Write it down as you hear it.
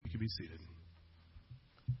be seated.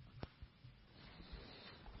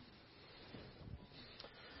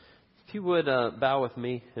 If you would bow with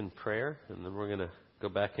me in prayer, and then we're going to go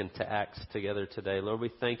back into Acts together today. Lord,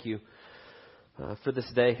 we thank you for this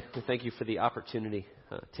day. We thank you for the opportunity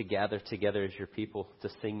to gather together as your people to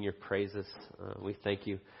sing your praises. We thank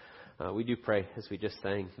you. We do pray, as we just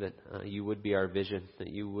sang, that you would be our vision, that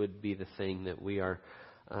you would be the thing that we are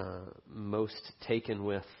most taken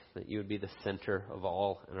with, that you would be the center of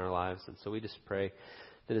all in our lives. And so we just pray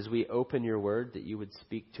that as we open your word, that you would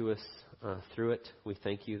speak to us through it. We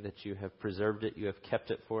thank you that you have preserved it, you have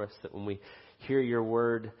kept it for us, that when we hear your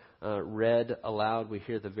word read aloud, we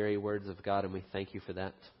hear the very words of God, and we thank you for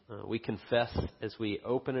that. We confess as we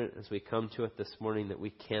open it, as we come to it this morning, that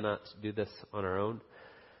we cannot do this on our own.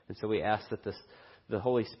 And so we ask that the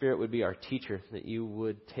Holy Spirit would be our teacher, that you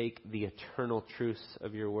would take the eternal truths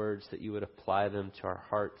of your words, that you would apply them to our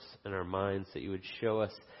hearts and our minds, that you would show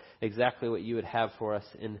us exactly what you would have for us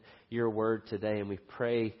in your word today. And we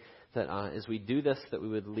pray that as we do this, that we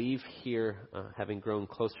would leave here having grown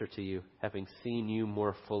closer to you, having seen you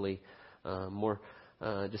more fully,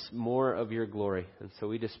 just more of your glory. And so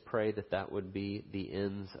we just pray that that would be the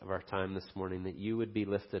ends of our time this morning, that you would be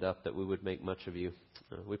lifted up, that we would make much of you.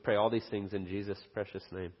 We pray all these things in Jesus' precious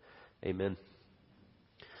name. Amen.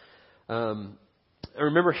 I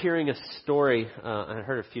remember hearing a story, I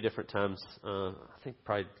heard a few different times, I think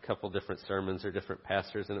probably a couple different sermons or different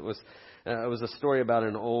pastors, and it was a story about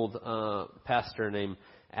an old pastor named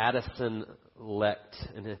Addison Lecht,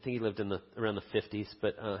 and I think he lived around the 50s,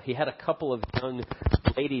 but he had a couple of young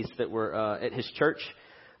ladies that were at his church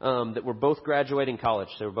that were both graduating college.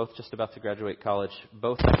 They were both just about to graduate college.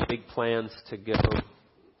 Both had big plans to go.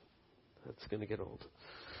 That's going to get old.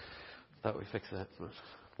 Thought we fixed that.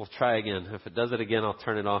 We'll try again. If it does it again, I'll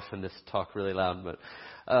turn it off and just talk really loud.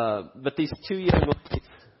 But these two young ladies,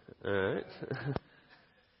 all right.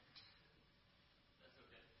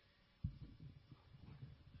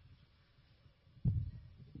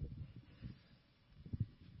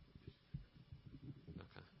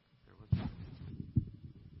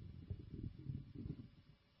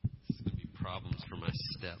 This is going to be problems for my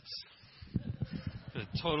steps. Going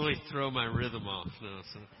to totally throw my rhythm off. No,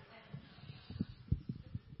 so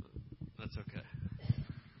that's okay.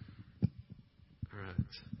 All right.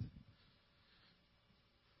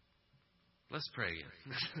 Let's pray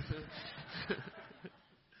again.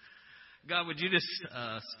 God, would you just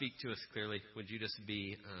speak to us clearly? Would you just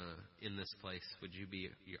be in this place? Would you be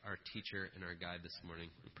our teacher and our guide this morning?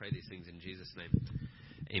 We pray these things in Jesus' name.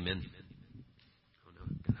 Amen. Oh,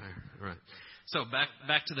 no. Got higher. All right. So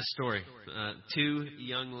back to the story. Two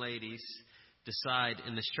young ladies decide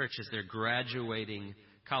in this church as they're graduating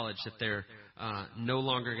college that they're no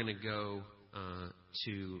longer going to go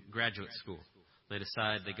to graduate school. They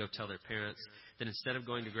decide, they go tell their parents that instead of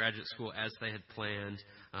going to graduate school as they had planned,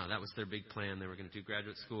 that was their big plan. They were going to do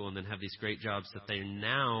graduate school and then have these great jobs, that they're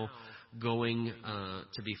now going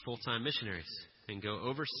to be full-time missionaries and go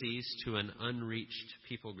overseas to an unreached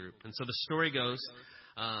people group. And so the story goes,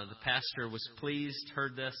 the pastor was pleased,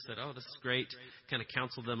 heard this, said, oh, this is great, kind of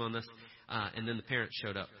counseled them on this. And then the parents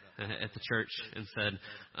showed up at the church and said,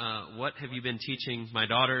 what have you been teaching my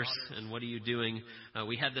daughters, and what are you doing?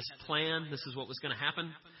 We had this plan. This is what was going to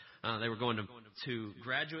happen. They were going to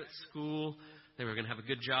graduate school. They were going to have a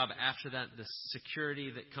good job after that, the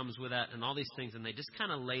security that comes with that, and all these things. And they just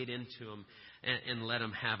kind of laid into them and let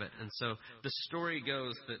them have it. And so the story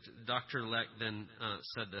goes that Dr. Leck then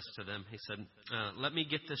said this to them. He said, let me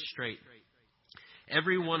get this straight.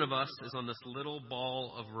 Every one of us is on this little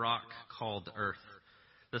ball of rock called Earth.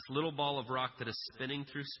 This little ball of rock that is spinning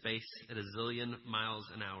through space at a zillion miles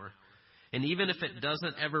an hour. And even if it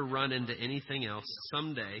doesn't ever run into anything else,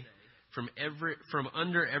 someday, from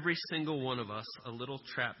under every single one of us, a little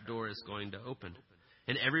trap door is going to open.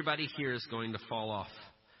 And everybody here is going to fall off.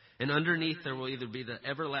 And underneath there will either be the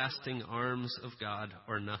everlasting arms of God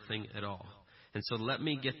or nothing at all. And so let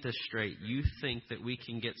me get this straight. You think that we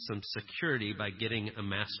can get some security by getting a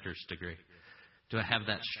master's degree. Do I have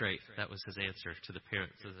that straight? That was his answer to the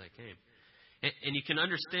parents as they came. And you can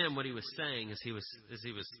understand what he was saying as he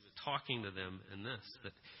was talking to them in this.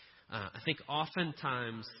 That I think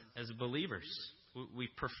oftentimes as believers, we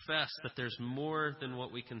profess that there's more than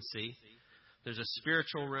what we can see. There's a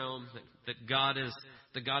spiritual realm, that God is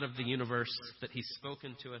the God of the universe, that He's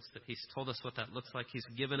spoken to us, that He's told us what that looks like. He's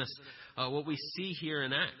given us what we see here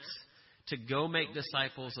in Acts, to go make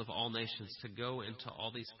disciples of all nations, to go into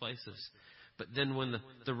all these places. But then when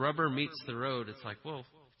the rubber meets the road, it's like, well,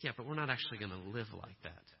 yeah, but we're not actually going to live like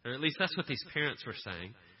that. Or at least that's what these parents were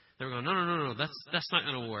saying. They were going, no, that's not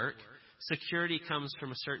going to work. security comes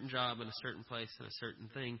from a certain job and a certain place and a certain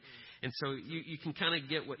thing. And so you can kind of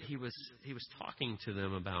get what he was talking to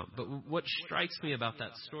them about. But what strikes me about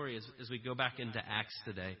that story as we go back into Acts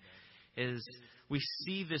today is we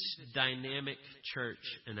see this dynamic church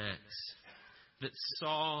in Acts that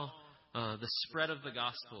saw the spread of the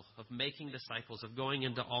gospel, of making disciples, of going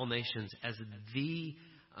into all nations as the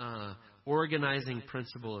organizing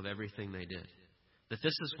principle of everything they did. That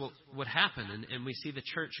this is what happened. And we see the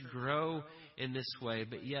church grow in this way.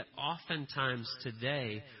 But yet oftentimes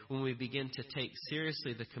today, when we begin to take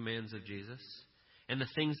seriously the commands of Jesus and the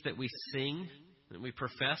things that we sing, that we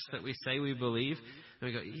profess, that we say we believe, and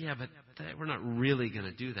we go, yeah, but we're not really going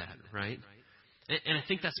to do that, right? And I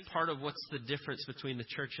think that's part of what's the difference between the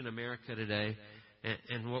church in America today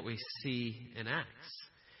and what we see in Acts.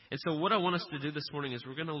 And so what I want us to do this morning is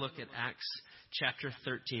we're going to look at Acts chapter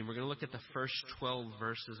 13. We're going to look at the first 12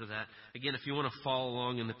 verses of that. Again, if you want to follow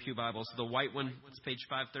along in the Pew Bibles, the white one, it's page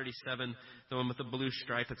 537. The one with the blue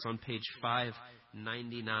stripe, it's on page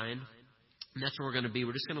 599. And that's where we're going to be.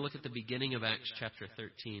 We're just going to look at the beginning of Acts chapter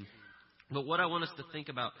 13. But what I want us to think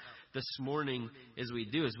about this morning as we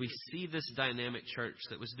do is we see this dynamic church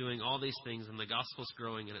that was doing all these things, and the gospel's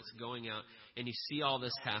growing and it's going out, and you see all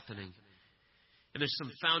this happening. And there's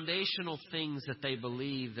some foundational things that they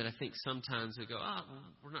believe that I think sometimes we go,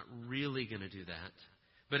 we're not really going to do that.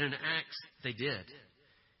 But in Acts, they did.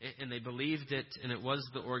 And they believed it, and it was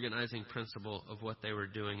the organizing principle of what they were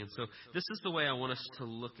doing. And so this is the way I want us to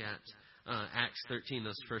look at Acts 13,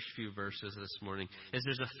 those first few verses this morning, is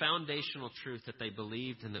there's a foundational truth that they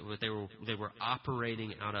believed and that they were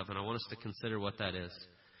operating out of. And I want us to consider what that is.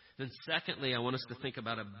 Then secondly, I want us to think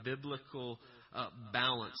about a biblical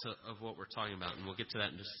balance of what we're talking about, and we'll get to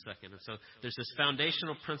that in just a second. And so there's this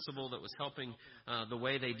foundational principle that was helping the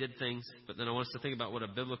way they did things, but then I want us to think about what a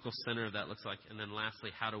biblical center of that looks like, and then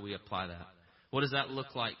lastly, how do we apply that? What does that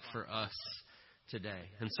look like for us today?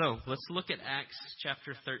 And so let's look at Acts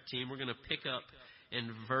chapter 13. We're going to pick up in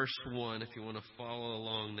verse 1 if you want to follow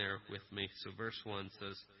along there with me. So verse 1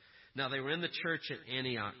 says, "Now they were in the church at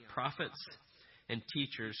Antioch, prophets and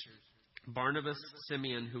teachers, Barnabas,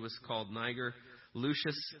 Simeon, who was called Niger,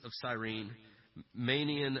 Lucius of Cyrene,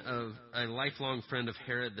 Manaen, of a lifelong friend of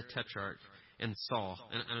Herod the Tetrarch, and Saul."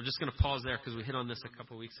 And I'm just going to pause there because we hit on this a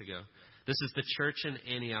couple weeks ago. This is the church in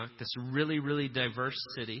Antioch, this really, really diverse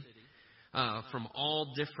city from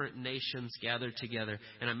all different nations gathered together.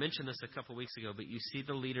 And I mentioned this a couple weeks ago, but you see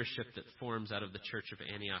the leadership that forms out of the church of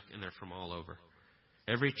Antioch, and they're from all over.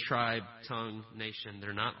 Every tribe, tongue, nation,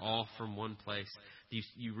 they're not all from one place.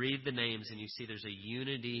 You read the names and you see there's a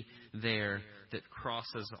unity there that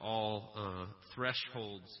crosses all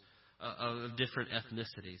thresholds of different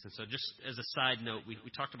ethnicities. And so just as a side note, we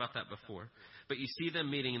talked about that before. But you see them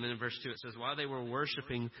meeting, and then in verse 2 it says, "While they were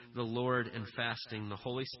worshiping the Lord and fasting, the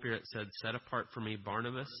Holy Spirit said, 'Set apart for me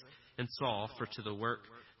Barnabas and Saul for to the work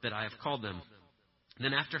that I have called them.'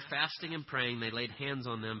 Then after fasting and praying, they laid hands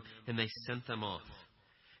on them and they sent them off.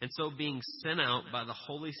 And so being sent out by the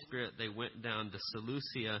Holy Spirit, they went down to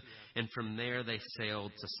Seleucia, and from there they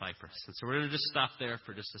sailed to Cyprus." And so we're going to just stop there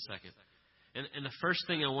for just a second. And the first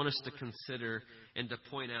thing I want us to consider and to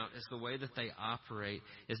point out is the way that they operate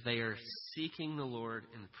is they are seeking the Lord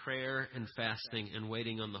in prayer and fasting and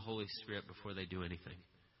waiting on the Holy Spirit before they do anything.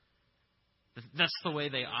 That's the way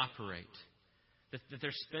they operate. That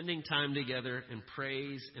they're spending time together in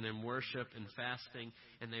praise and in worship and fasting,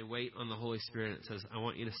 and they wait on the Holy Spirit. It says, "I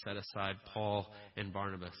want you to set aside Paul and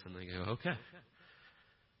Barnabas." And they go, "Okay."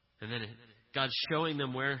 And then God's showing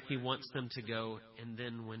them where He wants them to go, and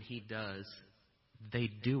then when He does, they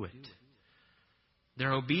do it.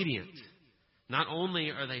 They're obedient. Not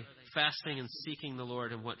only are they fasting and seeking the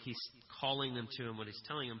Lord and what He's calling them to and what He's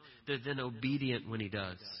telling them, they're then obedient when He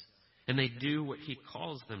does. And they do what He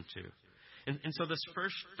calls them to. And so this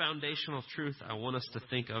first foundational truth I want us to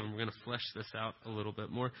think of, and we're going to flesh this out a little bit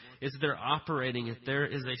more, is they're operating it. There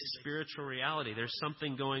is a spiritual reality. There's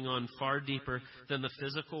something going on far deeper than the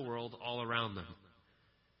physical world all around them.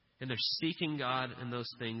 And they're seeking God in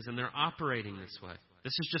those things, and they're operating this way.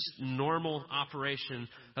 This is just normal operation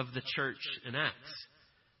of the church in Acts.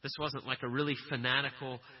 This wasn't like a really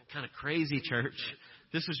fanatical, kind of crazy church.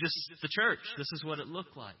 This was just the church. This is what it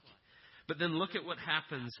looked like. But then look at what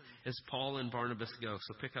happens as Paul and Barnabas go.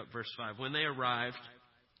 So pick up verse 5. "When they arrived,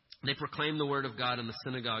 they proclaimed the word of God in the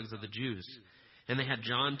synagogues of the Jews. And they had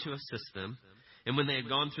John to assist them. And when they had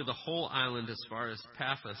gone through the whole island as far as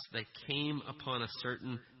Paphos, they came upon a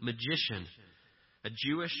certain magician, a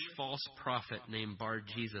Jewish false prophet named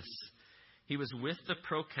Bar-Jesus. He was with the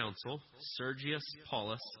proconsul, Sergius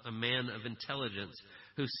Paulus, a man of intelligence,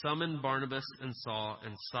 who summoned Barnabas and Saul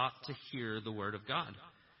and sought to hear the word of God.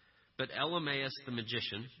 But Elymas the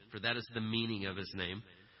magician, for that is the meaning of his name,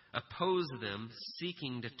 opposed them,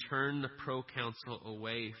 seeking to turn the proconsul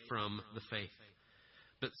away from the faith.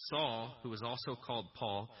 But Saul, who was also called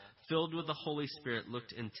Paul, filled with the Holy Spirit,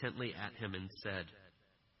 looked intently at him and said,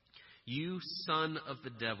 "You son of the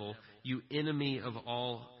devil, you enemy of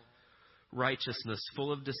all righteousness,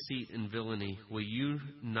 full of deceit and villainy, will you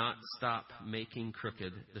not stop making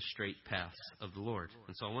crooked the straight paths of the Lord?"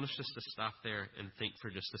 And so I want us just to stop there and think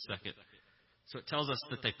for just a second. So it tells us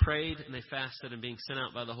that they prayed and they fasted, and being sent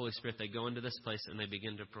out by the Holy Spirit, they go into this place and they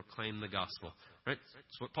begin to proclaim the gospel. Right?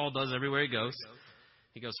 That's what Paul does everywhere he goes.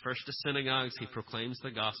 He goes first to synagogues, he proclaims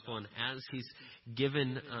the gospel, and as he's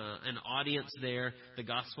given an audience there, the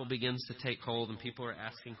gospel begins to take hold and people are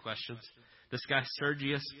asking questions. This guy,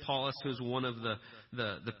 Sergius Paulus, who's one of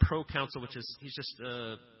the proconsul, which is, he's just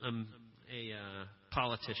a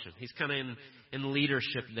politician. He's kind of in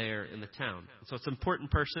leadership there in the town. So it's an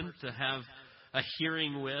important person to have a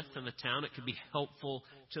hearing with in the town. It could be helpful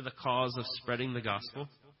to the cause of spreading the gospel.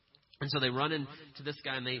 And so they run into this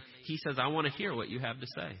guy and he says, "I want to hear what you have to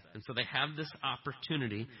say." And so they have this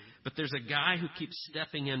opportunity, but there's a guy who keeps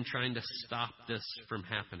stepping in trying to stop this from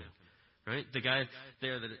happening. Right? The guy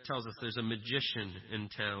there that it tells us there's a magician in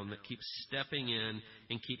town that keeps stepping in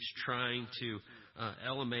and keeps trying to,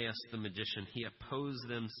 Elymas the magician, he opposed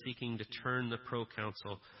them, seeking to turn the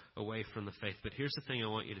proconsul away from the faith. But here's the thing I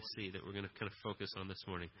want you to see that we're going to kind of focus on this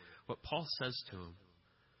morning. What Paul says to him.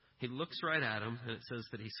 He looks right at him, and it says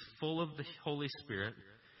that he's full of the Holy Spirit,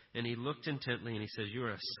 and he looked intently, and he says, "You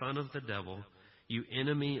are a son of the devil, you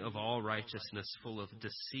enemy of all righteousness, full of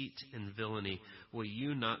deceit and villainy. Will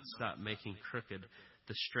you not stop making crooked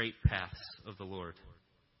the straight paths of the Lord?"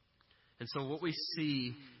 And so what we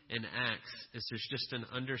see in Acts is there's just an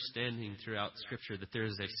understanding throughout Scripture that there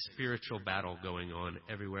is a spiritual battle going on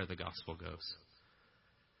everywhere the gospel goes.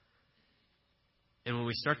 And when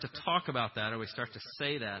we start to talk about that, or we start to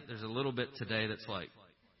say that, there's a little bit today that's like,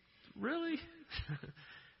 really?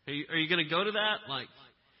 Are you going to go to that? Like,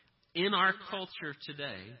 in our culture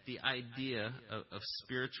today, the idea of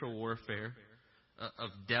spiritual warfare,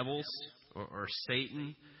 of devils or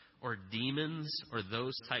Satan or demons or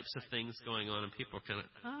those types of things going on, and people are kind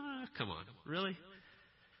of, come on, really?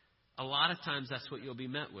 A lot of times that's what you'll be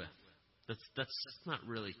met with. That's not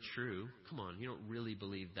really true. Come on, you don't really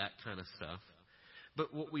believe that kind of stuff.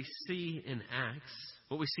 But what we see in Acts,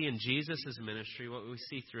 what we see in Jesus' ministry, what we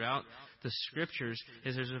see throughout the Scriptures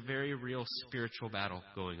is there's a very real spiritual battle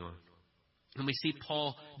going on. And we see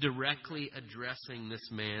Paul directly addressing this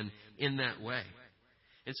man in that way.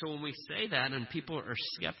 And so when we say that and people are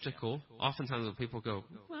skeptical, oftentimes when people go,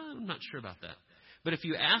 "Well, I'm not sure about that." But if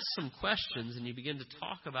you ask some questions and you begin to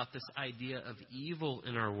talk about this idea of evil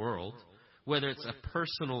in our world, whether it's a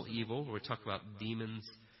personal evil, where we talk about demons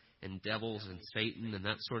and devils and Satan and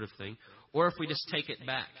that sort of thing, or if we just take it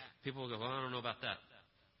back, people will go, "Well, I don't know about that."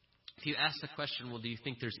 If you ask the question, "Well, do you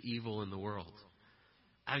think there's evil in the world?"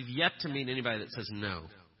 I've yet to meet anybody that says no.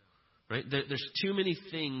 Right? There's too many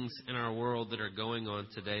things in our world that are going on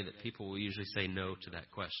today that people will usually say no to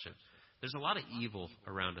that question. There's a lot of evil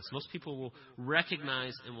around us. Most people will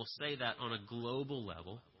recognize and will say that on a global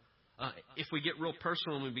level. If we get real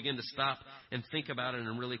personal and we begin to stop and think about it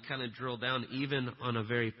and really kind of drill down even on a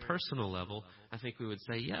very personal level, I think we would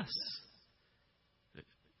say yes.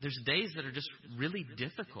 There's days that are just really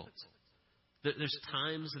difficult. There's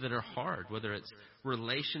times that are hard, whether it's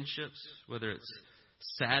relationships, whether it's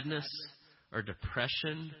sadness or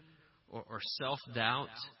depression or self-doubt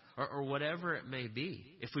or whatever it may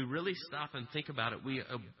be. If we really stop and think about it, we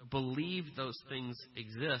believe those things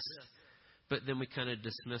exist. But then we kind of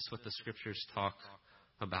dismiss what the Scriptures talk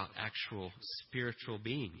about actual spiritual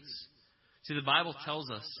beings. See, the Bible tells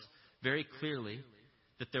us very clearly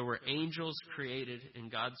that there were angels created in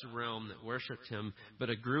God's realm that worshipped Him, but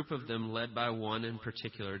a group of them, led by one in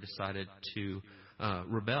particular, decided to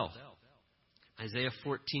rebel. Isaiah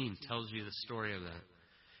 14 tells you the story of that.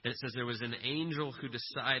 And it says there was an angel who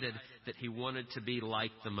decided that he wanted to be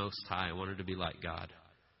like the Most High, wanted to be like God.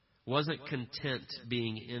 Wasn't content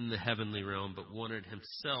being in the heavenly realm, but wanted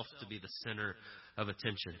himself to be the center of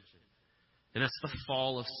attention. And that's the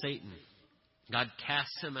fall of Satan. God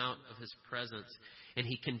casts him out of His presence, and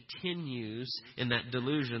he continues in that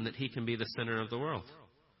delusion that he can be the center of the world.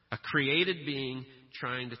 A created being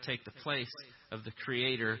trying to take the place of the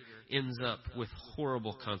Creator ends up with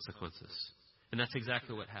horrible consequences. And that's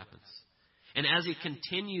exactly what happens. And as he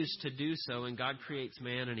continues to do so, and God creates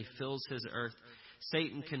man and He fills His earth,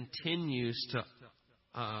 Satan continues to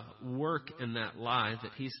work in that lie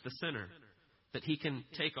that he's the center, that he can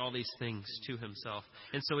take all these things to himself.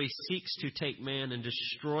 And so he seeks to take man and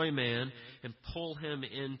destroy man and pull him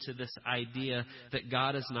into this idea that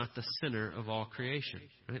God is not the center of all creation.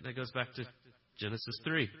 Right? That goes back to Genesis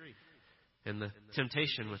 3 and the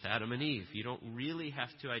temptation with Adam and Eve. You don't really have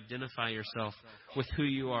to identify yourself with who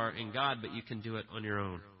you are in God, but you can do it on your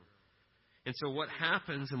own. And so what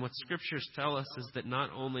happens and what Scriptures tell us is that not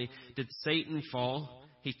only did Satan fall,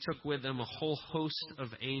 he took with him a whole host of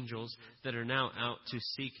angels that are now out to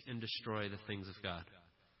seek and destroy the things of God.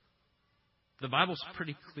 The Bible's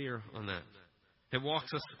pretty clear on that. It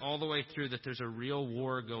walks us all the way through that there's a real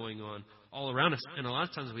war going on all around us. And a lot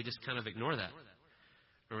of times we just kind of ignore that.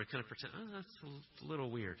 Or we kind of pretend, that's a little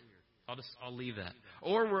weird. I'll leave that.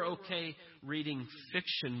 Or we're okay reading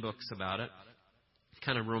fiction books about it,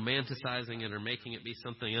 kind of romanticizing it or making it be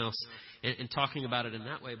something else and talking about it in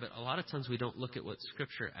that way. But a lot of times we don't look at what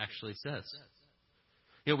Scripture actually says.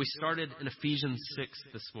 You know, we started in Ephesians 6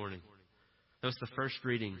 this morning. That was the first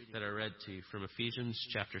reading that I read to you from Ephesians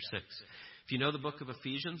chapter 6. If you know the book of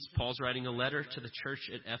Ephesians, Paul's writing a letter to the church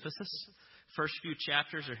at Ephesus. First few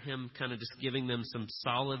chapters are him kind of just giving them some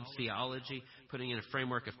solid theology, putting in a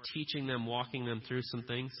framework of teaching them, walking them through some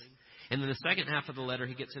things. And then the second half of the letter,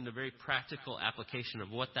 he gets into very practical application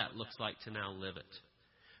of what that looks like to now live it.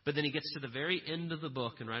 But then he gets to the very end of the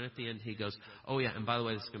book, and right at the end he goes, oh yeah, and by the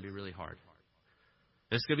way, this is going to be really hard.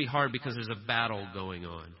 It's going to be hard because there's a battle going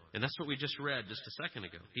on. And that's what we just read just a second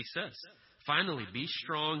ago. He says, finally, be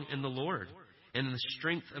strong in the Lord and in the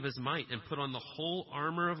strength of his might, and put on the whole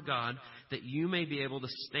armor of God that you may be able to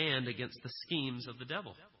stand against the schemes of the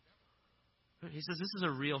devil. He says this is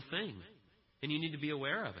a real thing, and you need to be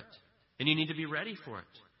aware of it. And you need to be ready for it.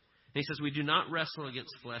 And he says, we do not wrestle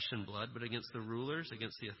against flesh and blood, but against the rulers,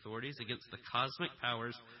 against the authorities, against the cosmic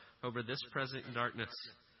powers over this present darkness,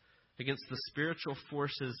 against the spiritual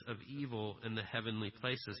forces of evil in the heavenly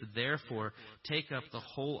places. Therefore, take up the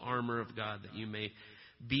whole armor of God that you may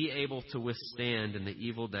be able to withstand in the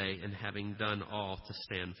evil day, and having done all, to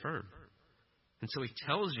stand firm. And so he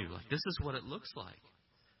tells you, like, this is what it looks like.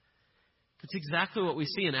 It's exactly what we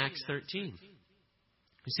see in Acts 13.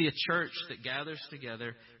 You see a church that gathers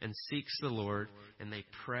together and seeks the Lord, and they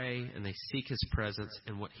pray and they seek His presence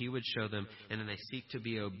and what He would show them, and then they seek to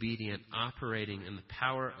be obedient, operating in the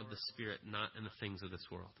power of the Spirit, not in the things of this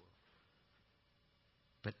world.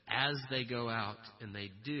 But as they go out and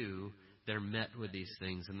they do, they're met with these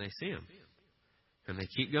things and they see them. And they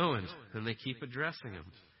keep going and they keep addressing them.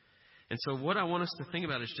 And so what I want us to think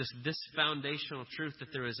about is just this foundational truth that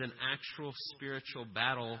there is an actual spiritual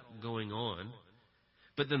battle going on.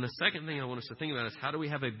 But then the second thing I want us to think about is how do we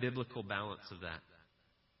have a biblical balance of that?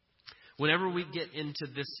 Whenever we get into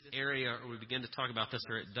this area or we begin to talk about this,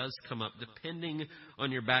 or it does come up, depending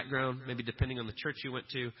on your background, maybe depending on the church you went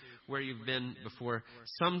to, where you've been before,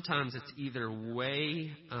 sometimes it's either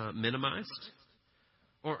way minimized,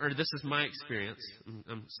 or this is my experience,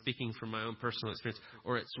 I'm speaking from my own personal experience,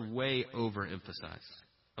 or it's way overemphasized.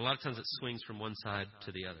 A lot of times it swings from one side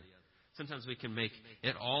to the other. Sometimes we can make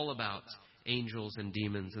it all about angels and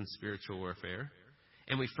demons and spiritual warfare,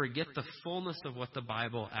 and we forget the fullness of what the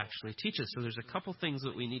Bible actually teaches. So there's a couple things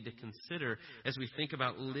that we need to consider as we think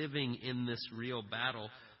about living in this real battle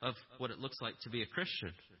of what it looks like to be a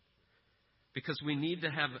Christian. Because we need to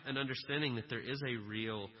have an understanding that there is a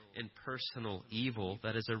real and personal evil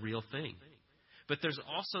that is a real thing. But there's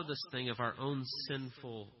also this thing of our own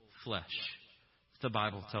sinful flesh, the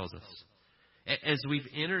Bible tells us. As we've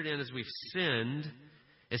entered in, as we've sinned,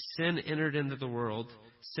 as sin entered into the world,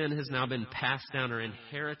 sin has now been passed down or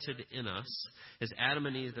inherited in us. As Adam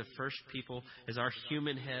and Eve, the first people, as our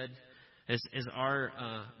human head, as our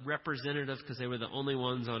representative, because they were the only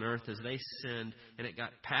ones on earth, as they sinned and it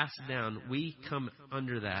got passed down, we come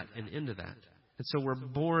under that and into that. And so we're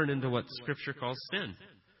born into what Scripture calls sin.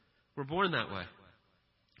 We're born that way.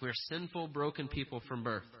 We're sinful, broken people from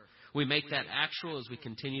birth. We make that actual as we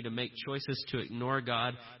continue to make choices to ignore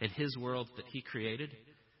God and His world that He created.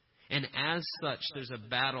 And as such, there's a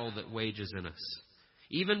battle that wages in us.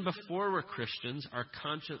 Even before we're Christians, our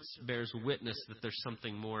conscience bears witness that there's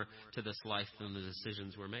something more to this life than the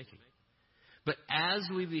decisions we're making. But as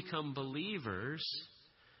we become believers,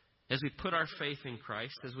 as we put our faith in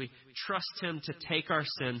Christ, as we trust Him to take our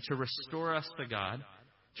sin, to restore us to God,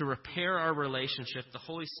 to repair our relationship, the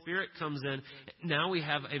Holy Spirit comes in. Now we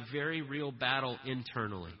have a very real battle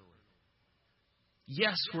internally.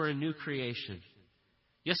 Yes, we're a new creation.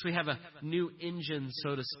 Yes, we have a new engine,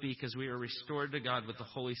 so to speak, as we are restored to God with the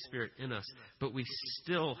Holy Spirit in us. But we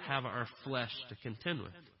still have our flesh to contend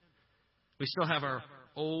with. We still have our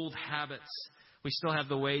old habits, We still have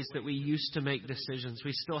the ways that we used to make decisions.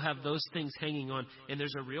 We still have those things hanging on. And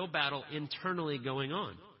there's a real battle internally going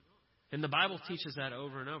on. And the Bible teaches that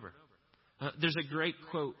over and over. There's a great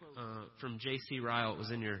quote from J.C. Ryle. It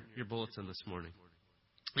was in your bulletin this morning.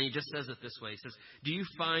 And he just says it this way. He says, "Do you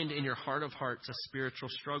find in your heart of hearts a spiritual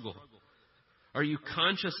struggle? Are you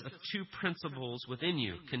conscious of two principles within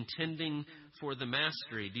you, contending for the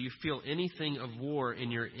mastery? Do you feel anything of war in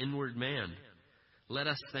your inward man? Let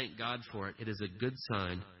us thank God for it. It is a good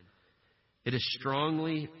sign. It is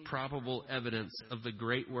strongly probable evidence of the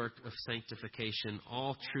great work of sanctification.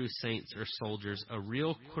 All true saints are soldiers. A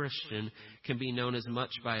real Christian can be known as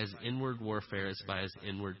much by his inward warfare as by his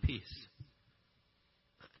inward peace."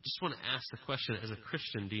 I just want to ask the question, as a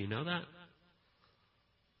Christian, do you know that?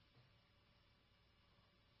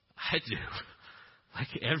 I do.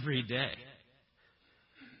 Like every day.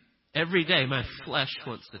 Every day my flesh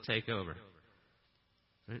wants to take over.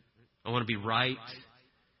 Right? I want to be right.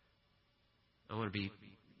 I want to be,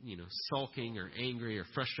 sulking or angry or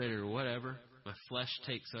frustrated or whatever. My flesh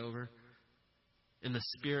takes over. And the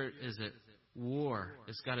Spirit is at war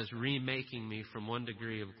as God is remaking me from one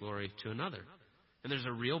degree of glory to another. And there's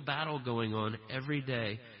a real battle going on every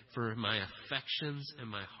day for my affections and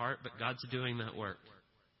my heart, but God's doing that work.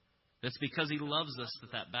 And it's because He loves us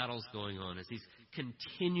that battle's going on, as He's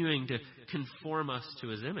continuing to conform us to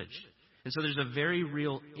His image. And so there's a very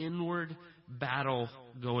real inward battle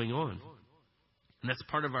going on. And that's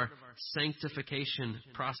part of our sanctification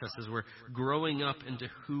process as we're growing up into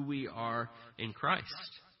who we are in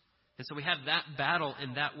Christ. And so we have that battle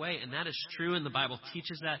in that way, and that is true, and the Bible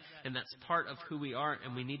teaches that, and that's part of who we are,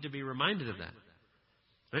 and we need to be reminded of that.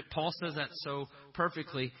 Right? Paul says that so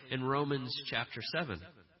perfectly in Romans chapter 7.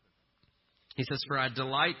 He says, "For I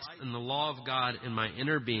delight in the law of God in my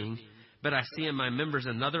inner being, but I see in my members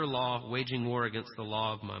another law waging war against the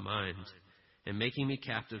law of my mind, and making me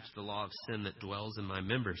captive to the law of sin that dwells in my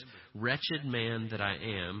members. Wretched man that I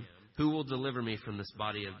am, who will deliver me from this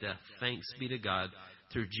body of death? Thanks be to God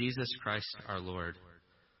through Jesus Christ our Lord.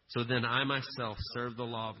 So then I myself serve the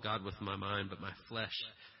law of God with my mind, but my flesh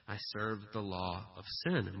I serve the law of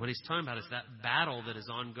sin." And what he's talking about is that battle that is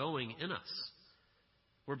ongoing in us.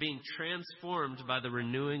 We're being transformed by the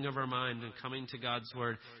renewing of our mind and coming to God's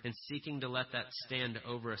Word and seeking to let that stand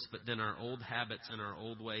over us. But then our old habits and our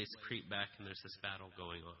old ways creep back, and there's this battle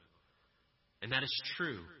going on. And that is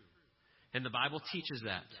true. And the Bible teaches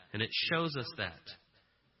that, and it shows us that.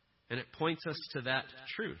 And it points us to that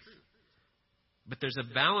truth. But there's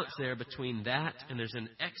a balance there between that and there's an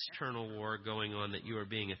external war going on that you are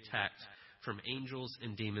being attacked from angels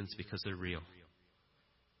and demons because they're real.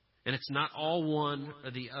 And it's not all one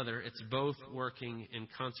or the other. It's both working in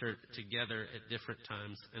concert together at different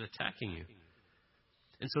times and attacking you.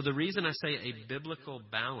 And so the reason I say a biblical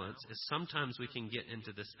balance is sometimes we can get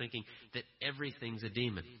into this thinking that everything's a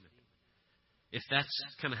demon. If that's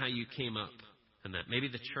kind of how you came up in that, maybe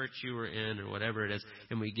the church you were in or whatever it is,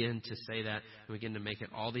 and we begin to say that, and we begin to make it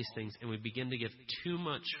all these things, and we begin to give too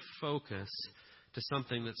much focus to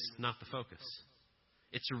something that's not the focus.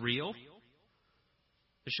 It's real.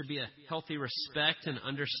 There should be a healthy respect and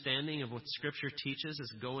understanding of what Scripture teaches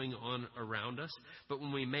is going on around us. But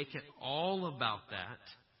when we make it all about that,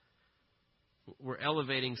 we're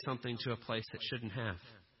elevating something to a place it shouldn't have.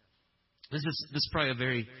 This is probably a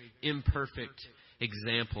very imperfect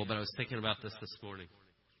example, but I was thinking about this morning.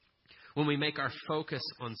 When we make our focus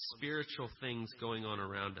on spiritual things going on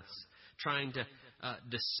around us, trying to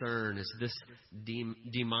discern, is this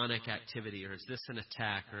demonic activity, or is this an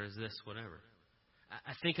attack, or is this whatever?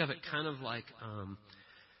 I think of it kind of like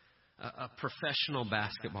a professional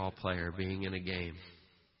basketball player being in a game.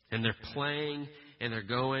 And they're playing, and they're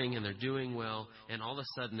going, and they're doing well, and all of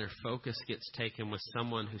a sudden their focus gets taken with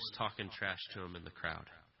someone who's talking trash to them in the crowd.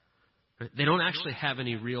 They don't actually have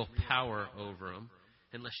any real power over them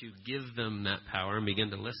unless you give them that power and begin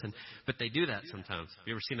to listen. But they do that sometimes. Have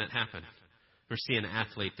you ever seen that happen? Or see an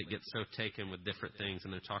athlete that gets so taken with different things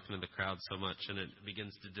and they're talking to the crowd so much and it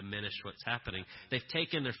begins to diminish what's happening. They've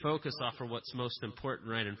taken their focus off of what's most important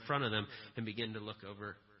right in front of them and begin to look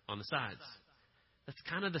over on the sides. That's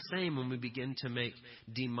kind of the same when we begin to make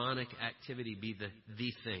demonic activity be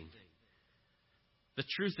the thing. The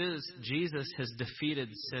truth is, Jesus has defeated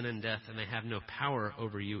sin and death, and they have no power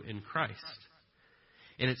over you in Christ.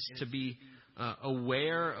 And it's to be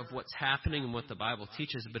aware of what's happening and what the Bible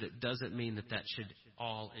teaches, but it doesn't mean that should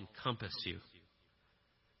all encompass you.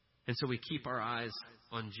 And so we keep our eyes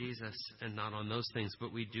on Jesus and not on those things,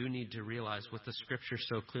 but we do need to realize what the Scripture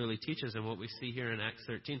so clearly teaches and what we see here in Acts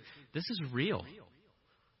 13. This is real.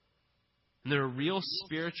 And there are real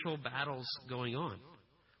spiritual battles going on.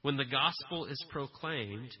 When the gospel is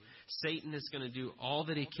proclaimed, Satan is going to do all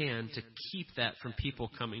that he can to keep that from people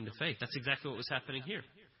coming to faith. That's exactly what was happening here.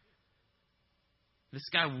 This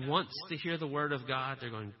guy wants to hear the word of God. They're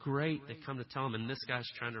going, great. They come to tell him, and this guy's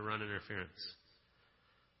trying to run interference.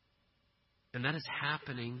 And that is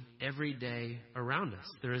happening every day around us.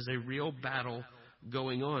 There is a real battle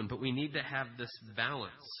going on, but we need to have this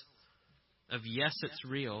balance of, yes, it's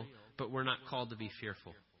real, but we're not called to be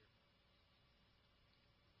fearful.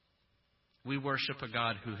 We worship a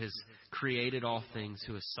God who has created all things,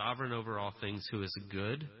 who is sovereign over all things, who is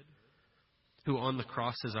good, who on the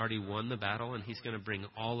cross has already won the battle, and he's going to bring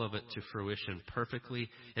all of it to fruition perfectly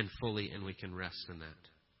and fully, and we can rest in that.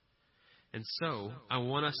 And so I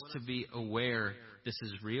want us to be aware this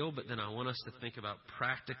is real, but then I want us to think about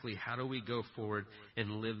practically how do we go forward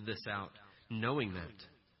and live this out, knowing that.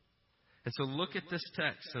 And so look at this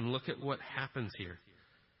text and look at what happens here.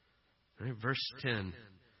 All right, verse 10.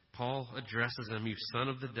 Paul addresses them, you son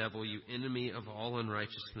of the devil, you enemy of all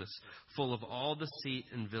unrighteousness, full of all deceit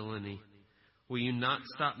and villainy. Will you not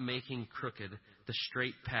stop making crooked the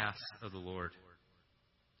straight paths of the Lord?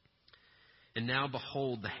 And now,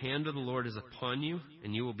 behold, the hand of the Lord is upon you,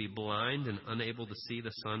 and you will be blind and unable to see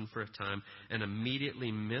the sun for a time. And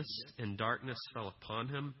immediately mist and darkness fell upon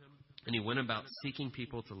him, and he went about seeking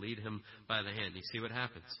people to lead him by the hand. You see what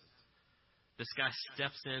happens? This guy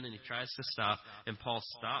steps in and he tries to stop, and Paul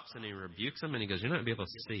stops and he rebukes him and he goes, you're not going to be able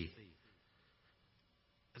to see.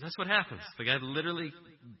 And that's what happens. The guy literally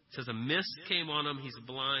says a mist came on him, he's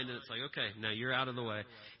blind, and it's like, okay, now you're out of the way.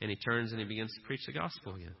 And he turns and he begins to preach the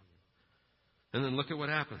gospel again. And then look at what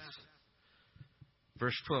happens.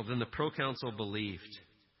 Verse 12, then the proconsul believed.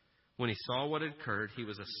 When he saw what had occurred, he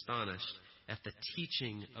was astonished at the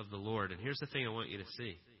teaching of the Lord. And here's the thing I want you to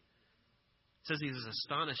see. It says he was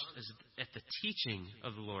astonished at the teaching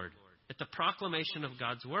of the Lord, at the proclamation of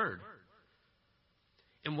God's word.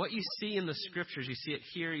 And what you see in the scriptures, you see it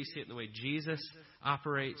here, you see it in the way Jesus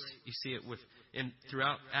operates, you see it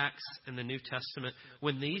throughout Acts and the New Testament.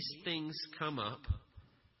 When these things come up,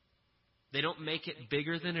 they don't make it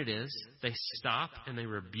bigger than it is. They stop and they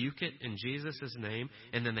rebuke it in Jesus' name,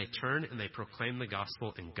 and then they turn and they proclaim the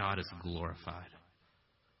gospel, and God is glorified.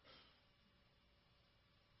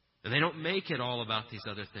 And they don't make it all about these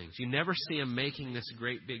other things. You never see them making this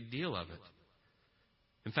great big deal of it.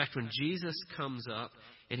 In fact, when Jesus comes up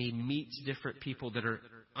and he meets different people that are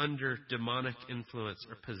under demonic influence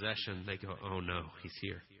or possession, they go, oh no, he's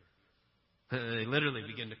here. They literally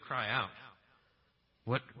begin to cry out,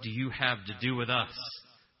 what do you have to do with us?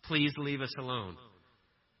 Please leave us alone.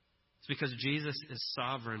 It's because Jesus is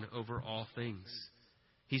sovereign over all things.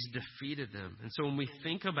 He's defeated them. And so when we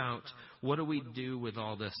think about what do we do with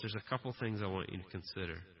all this, there's a couple things I want you to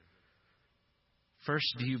consider. First,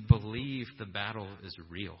 do you believe the battle is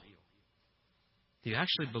real? Do you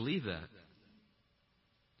actually believe that?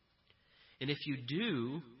 And if you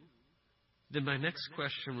do, then my next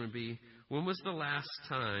question would be, when was the last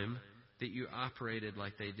time that you operated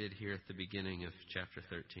like they did here at the beginning of chapter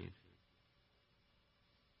 13?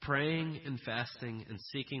 Praying and fasting and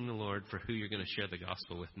seeking the Lord for who you're going to share the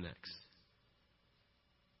gospel with next.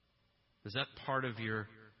 Is that part of your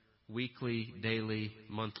weekly, daily,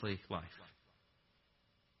 monthly life?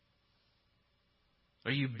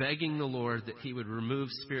 Are you begging the Lord that he would remove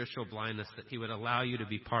spiritual blindness, that he would allow you to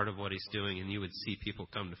be part of what he's doing and you would see people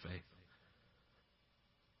come to faith?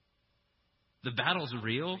 The battle's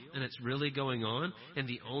real, and it's really going on, and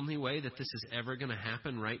the only way that this is ever going to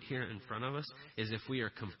happen right here in front of us is if we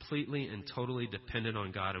are completely and totally dependent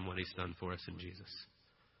on God and what he's done for us in Jesus.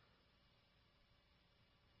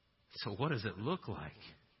 So what does it look like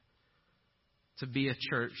to be a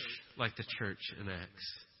church like the church in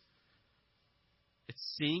Acts?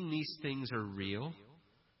 It's seeing these things are real,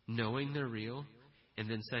 knowing they're real, and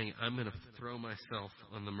then saying, I'm going to throw myself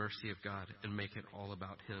on the mercy of God and make it all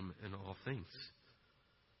about him and all things.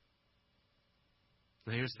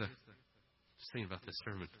 Now here's the thing about this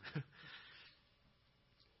sermon.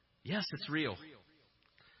 Yes, it's real.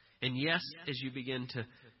 And yes, as you begin to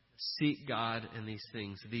seek God in these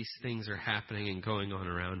things are happening and going on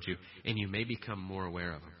around you, and you may become more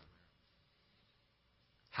aware of them.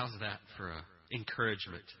 How's that for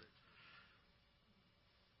encouragement?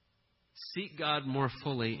 Seek God more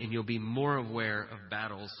fully, and you'll be more aware of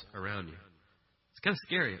battles around you. It's kind of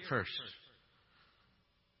scary at first,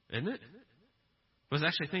 isn't it? I was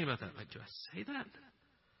actually thinking about that. Like, do I say that?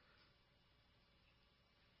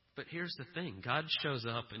 But here's the thing. God shows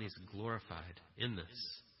up, and he's glorified in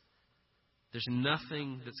this. There's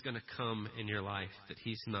nothing that's going to come in your life that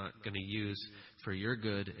he's not going to use for your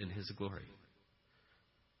good and his glory.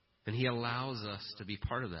 And He allows us to be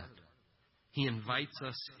part of that. He invites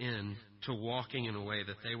us in to walking in a way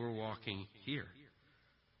that they were walking here.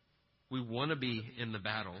 We want to be in the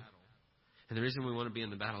battle. And the reason we want to be in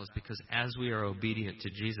the battle is because as we are obedient to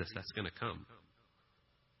Jesus, that's going to come.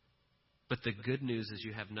 But the good news is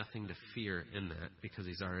you have nothing to fear in that because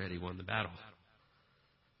He's already won the battle.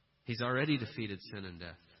 He's already defeated sin and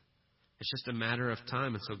death. It's just a matter of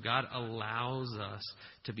time. And so God allows us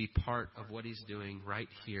to be part of what He's doing right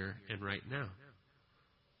here and right now.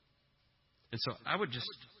 And so I would just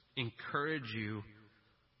encourage you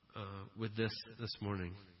with this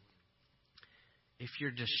morning. If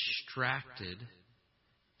you're distracted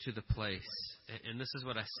to the place, and this is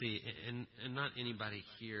what I see, and not anybody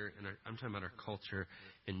here, and I'm talking about our culture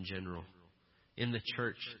in general, in the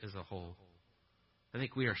church as a whole. I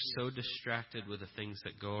think we are so distracted with the things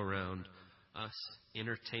that go around us,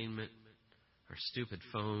 entertainment, our stupid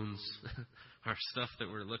phones, our stuff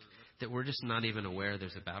that we're just not even aware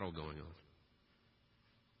there's a battle going on.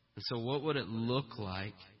 And so what would it look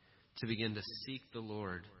like to begin to seek the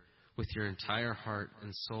Lord with your entire heart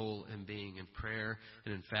and soul and being in prayer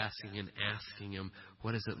and in fasting and asking Him,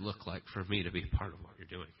 what does it look like for me to be part of what you're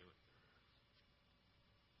doing?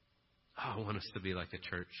 Oh, I want us to be like a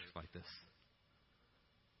church like this,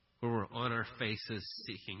 where we're on our faces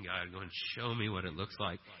seeking God, going, show me what it looks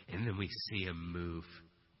like, and then we see Him move.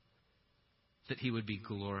 That He would be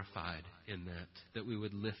glorified in that we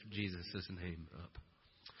would lift Jesus' name up.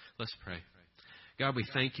 Let's pray. God, we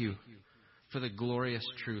thank You for the glorious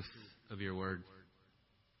truth of Your word.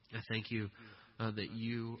 I thank You that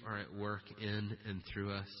You are at work in and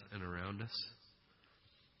through us and around us.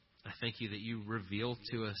 I thank You that You reveal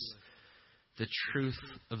to us the truth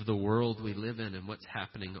of the world we live in and what's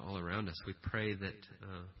happening all around us. We pray that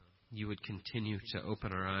You would continue to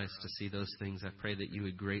open our eyes to see those things. I pray that You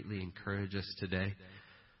would greatly encourage us today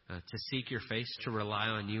to seek Your face, to rely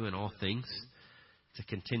on You in all things, to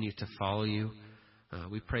continue to follow You.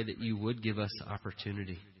 We pray that You would give us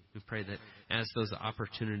opportunity. We pray that as those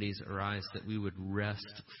opportunities arise, that we would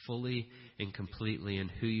rest fully and completely in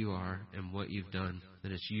who You are and what You've done.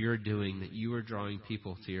 That it's Your doing, that You are drawing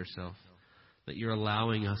people to Yourself, that You're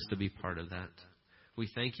allowing us to be part of that. We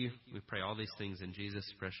thank You. We pray all these things in Jesus'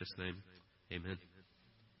 precious name. Amen.